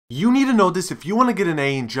You need to know this if you want to get an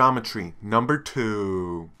A in geometry. Number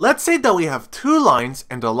 2. Let's say that we have two lines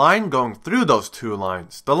and a line going through those two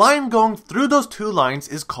lines. The line going through those two lines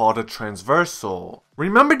is called a transversal.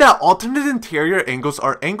 Remember that alternate interior angles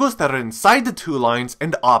are angles that are inside the two lines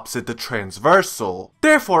and opposite the transversal.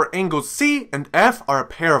 Therefore, angles C and F are a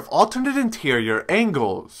pair of alternate interior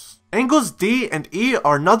angles. Angles D and E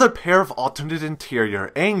are another pair of alternate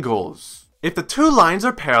interior angles. If the two lines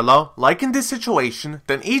are parallel, like in this situation,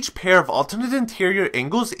 then each pair of alternate interior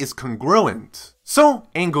angles is congruent. So,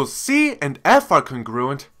 angles C and F are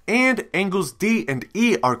congruent, and angles D and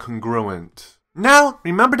E are congruent. Now,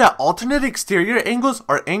 remember that alternate exterior angles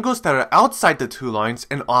are angles that are outside the two lines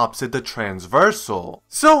and opposite the transversal.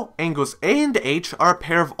 So, angles A and H are a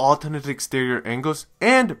pair of alternate exterior angles,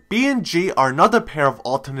 and B and G are another pair of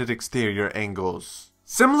alternate exterior angles.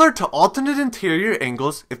 Similar to alternate interior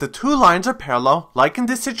angles, if the two lines are parallel, like in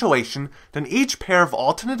this situation, then each pair of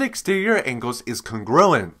alternate exterior angles is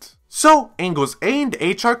congruent. So, angles A and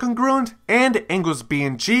H are congruent, and angles B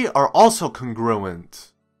and G are also congruent.